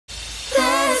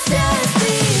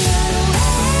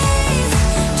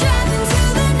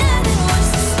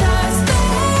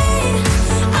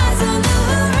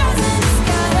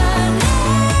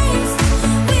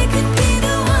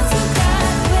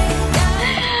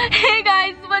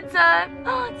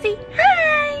Say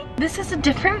hi. This is a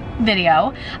different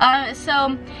video.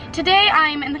 So today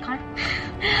I'm in the car.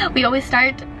 We always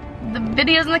start the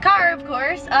videos in the car, of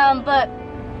course.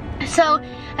 So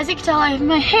as you can tell, I have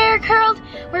my hair curled.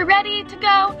 We're ready to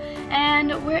go,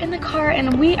 and we're in the car,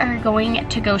 and we are going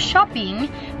to go shopping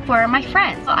for my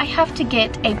friends. So I have to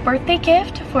get a birthday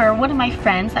gift for one of my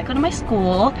friends that go to my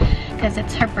school because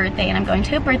it's her birthday, and I'm going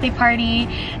to a birthday party,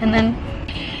 and then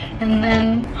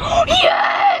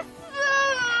yes!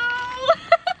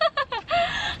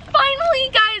 Finally,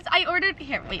 guys, I ordered,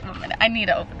 here, wait 1 minute, I need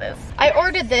to open this. I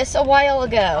ordered this a while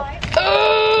ago.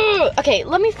 Okay,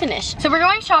 let me finish. So we're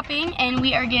going shopping, and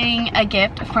we are getting a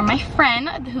gift for my friend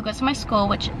who goes to my school,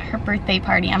 which her birthday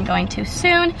party I'm going to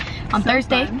soon on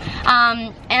Thursday.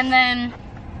 Fun. And then,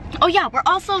 oh yeah, I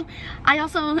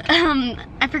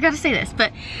forgot to say this,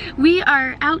 but we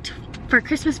are out for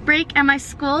Christmas break at my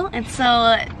school, and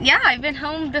so yeah, I've been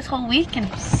home this whole week, and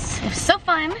it's so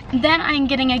fun. Then I'm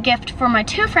getting a gift for my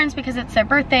two friends because it's their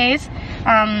birthdays,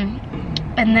 and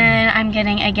then I'm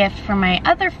getting a gift for my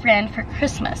other friend for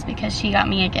Christmas because she got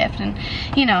me a gift, and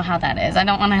you know how that is. I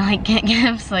don't want to like get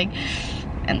gifts like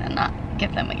and then not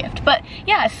give them a gift. But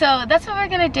yeah, so that's what we're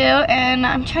gonna do, and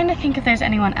I'm trying to think if there's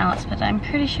anyone else, but I'm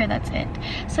pretty sure that's it.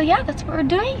 So yeah, that's what we're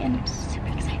doing, and I'm super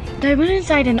excited. I went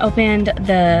inside and opened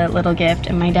the little gift,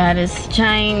 and my dad is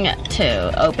trying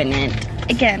to open it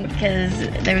again because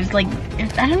there's like,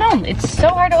 I don't know, it's so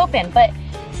hard to open. But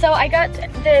so I got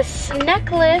this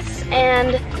necklace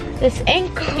and this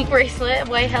ankle bracelet.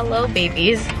 Why hello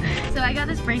babies. So I got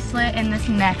this bracelet and this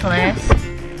necklace,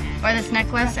 or this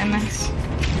necklace and this.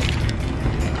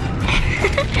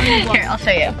 Here, I'll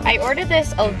show you. I ordered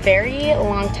this a very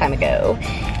long time ago,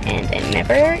 and it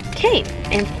never came.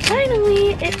 And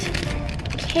finally, it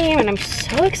came, and I'm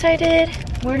so excited.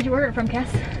 Where did you order it from,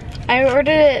 Cass? I ordered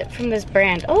it from this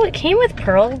brand. Oh, it came with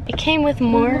pearl. It came with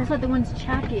more. It looks like the ones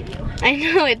Chad gave you. I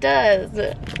know, it does.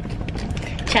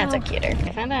 Chad's are cuter.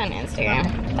 I found it on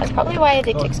Instagram. That's probably why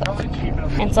they took so long.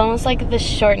 And it's almost like the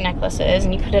short necklaces,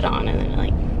 and you put it on, and then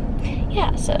like,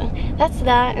 yeah, so that's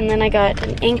that. And then I got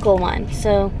an ankle one,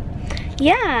 so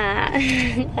yeah.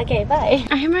 Okay, bye.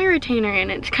 I have my retainer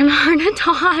and it's kind of hard to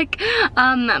talk,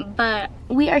 but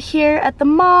we are here at the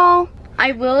mall.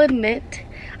 I will admit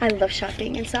I love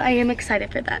shopping, and so I am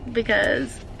excited for that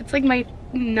because it's like my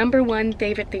 #1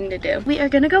 favorite thing to do. We are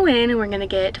gonna go in and we're gonna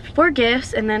get 4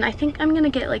 gifts, and then I think I'm gonna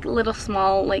get like little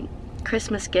small like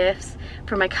Christmas gifts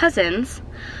for my cousins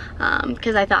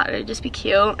because I thought it would just be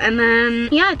cute. And then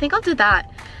yeah, I think I'll do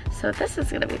that. So this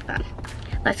is gonna be fun.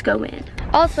 Let's go in.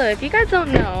 Also, if you guys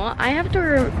don't know, I have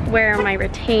to wear my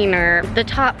retainer, the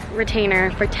top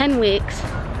retainer, for 10 weeks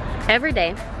every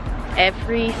day,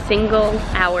 every single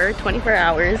hour, 24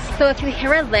 hours. So if you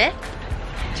hear a lift,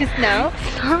 just know.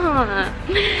 Stop.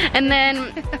 And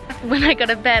then when I go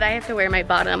to bed, I have to wear my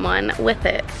bottom one with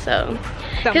it. So,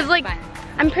 because like,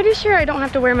 I'm pretty sure I don't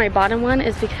have to wear my bottom one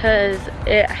is because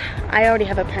I already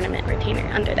have a permanent retainer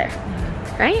under there,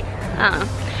 right?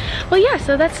 Well yeah,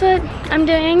 so that's what I'm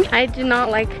doing. I do not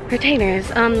like retainers.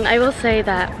 I will say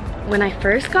that when I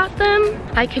first got them,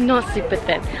 I could not sleep with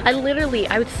them. I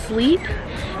would sleep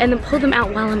and then pull them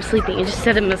out while I'm sleeping and just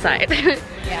set them aside.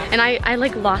 Yeah. And I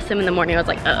like lost them in the morning. I was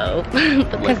like, uh oh.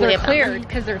 Because they're clear.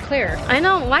 Because they're clear. I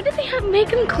know. Why did they make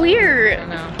them clear? I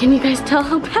know. Can you guys tell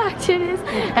how packed it is?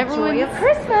 Everyone's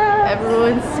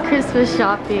Christmas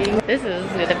shopping. This is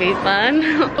gonna be fun.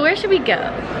 Where should we go?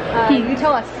 You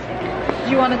tell us. Do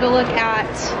you want to go look at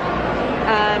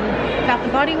Bath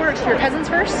and Body Works for your cousins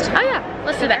first? Oh yeah,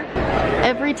 let's do that.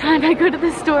 Every time I go to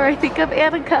the store, I think of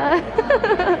Annika.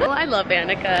 Well, I love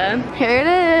Annika. Here it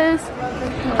is.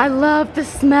 I love the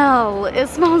smell. It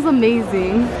smells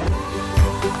amazing.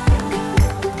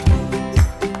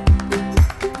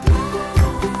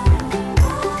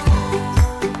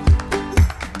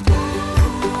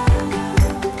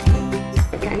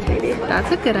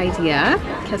 That's a good idea.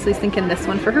 Kesley's thinking this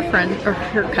one for her friend or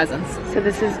her cousins. So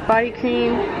this is body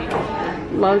cream,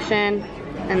 lotion,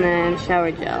 and then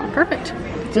shower gel. Perfect.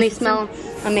 And they smell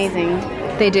amazing.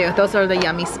 They do. Those are the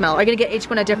yummy smell. Are you gonna get each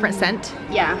one a different scent?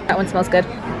 Yeah. That one smells good.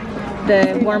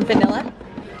 The warm vanilla.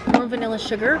 Warm vanilla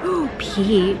sugar. Ooh,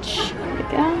 peach. There we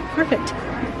go. Perfect.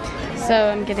 So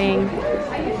I'm getting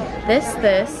this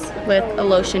with a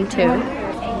lotion too.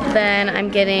 Then I'm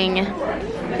getting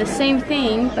the same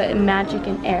thing but in Magic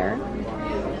and Air,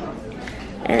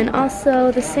 and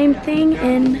also the same thing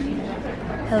in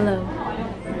Hello.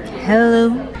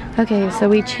 Okay, so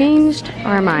we changed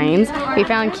our minds. We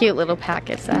found cute little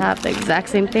packets that have the exact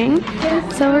same thing,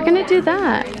 so we're gonna do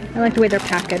that. I like the way they're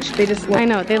packaged. They just look, I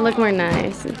know, they look more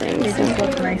nice and things. they just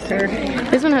look nicer.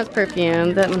 This one has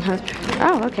perfume, that one has,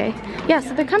 oh, okay. Yeah,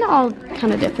 so they're kind of all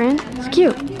kind of different. It's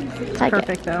cute. Like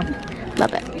Perfect though.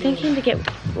 Love it. Thinking to get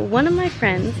one of my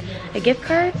friends a gift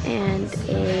card and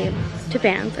a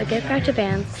gift card to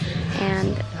Vans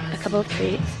and a couple of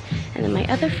treats. And then my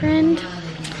other friend,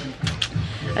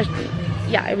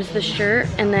 yeah, it was the shirt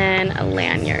and then a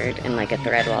lanyard and like a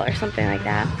thread wall or something like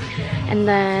that. And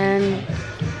then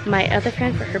my other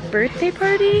friend for her birthday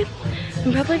party,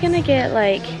 I'm probably gonna get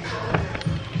like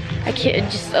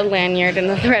just a lanyard and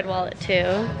a thread wallet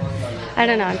too. I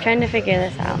don't know, I'm trying to figure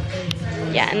this out.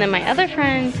 Yeah, and then my other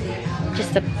friend,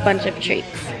 just a bunch of treats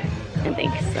and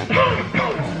things. So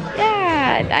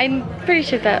yeah, I'm pretty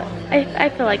sure that I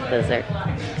feel like those are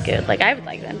good. Like I would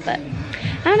like them, but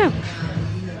I don't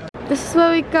know. This is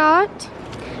what we got.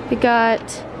 We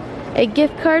got a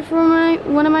gift card for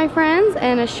one of my friends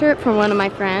and a shirt from one of my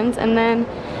friends, and then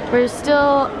we're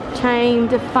still trying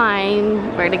to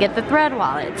find where to get the thread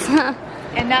wallets.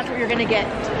 And that's what you're gonna get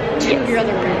to your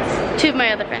other friends. Two of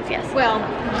my other friends, yes. Well,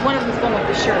 one of them's going with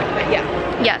the shirt, but yeah.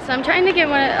 Yeah, so I'm trying to get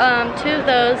two of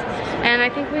those, and I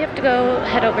think we have to go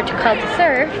head over to Call to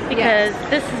Surf because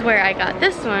this is where I got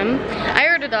this one. I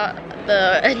ordered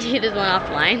the Adidas one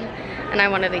offline, and I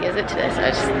wanted to use it today, so I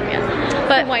just, yeah.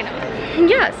 But why not?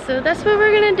 Yeah, so that's what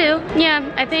we're gonna do.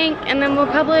 Yeah, I think, and then we'll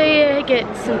probably get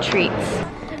some treats.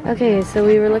 Okay, so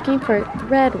we were looking for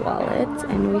thread wallets,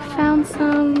 and we found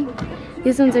some.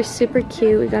 These ones are super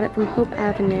cute. We got it from Hope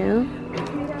Avenue.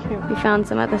 We found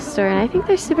some at the store, and I think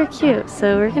they're super cute.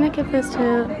 So we're gonna give those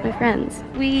to my friends.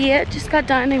 We just got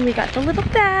done, and we got the little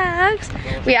bags.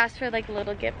 We asked for like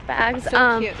little gift bags.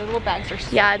 So cute. The little bags are so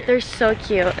cute. They're so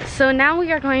cute. So now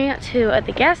we are going to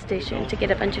the gas station to get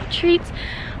a bunch of treats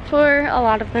for a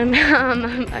lot of them.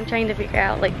 I'm trying to figure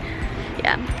out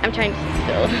I'm trying to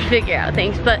still figure out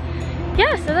things, but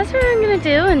yeah, so that's what I'm gonna do,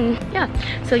 and yeah,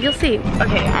 so you'll see.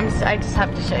 Okay, I just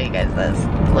have to show you guys this.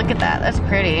 Look at that, that's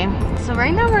pretty. So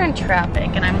right now we're in traffic,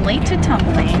 and I'm late to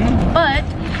tumbling, but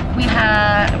we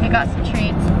got some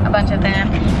treats, a bunch of them,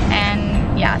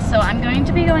 and yeah, so I'm going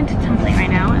to be going to tumbling right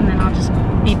now, and then I'll just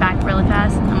be back really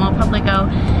fast, and we'll probably go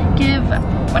give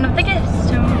one of the gifts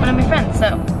to one of my friends.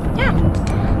 So yeah,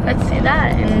 let's do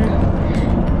that,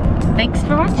 and thanks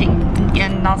for watching,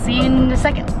 and I'll see you in a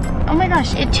second. Oh my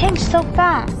gosh, it changed so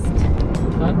fast.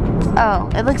 What? Oh,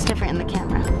 it looks different in the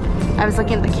camera. I was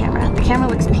looking at the camera. The camera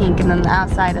looks pink, and then the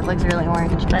outside it looks really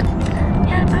orange, but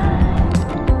yeah, bye.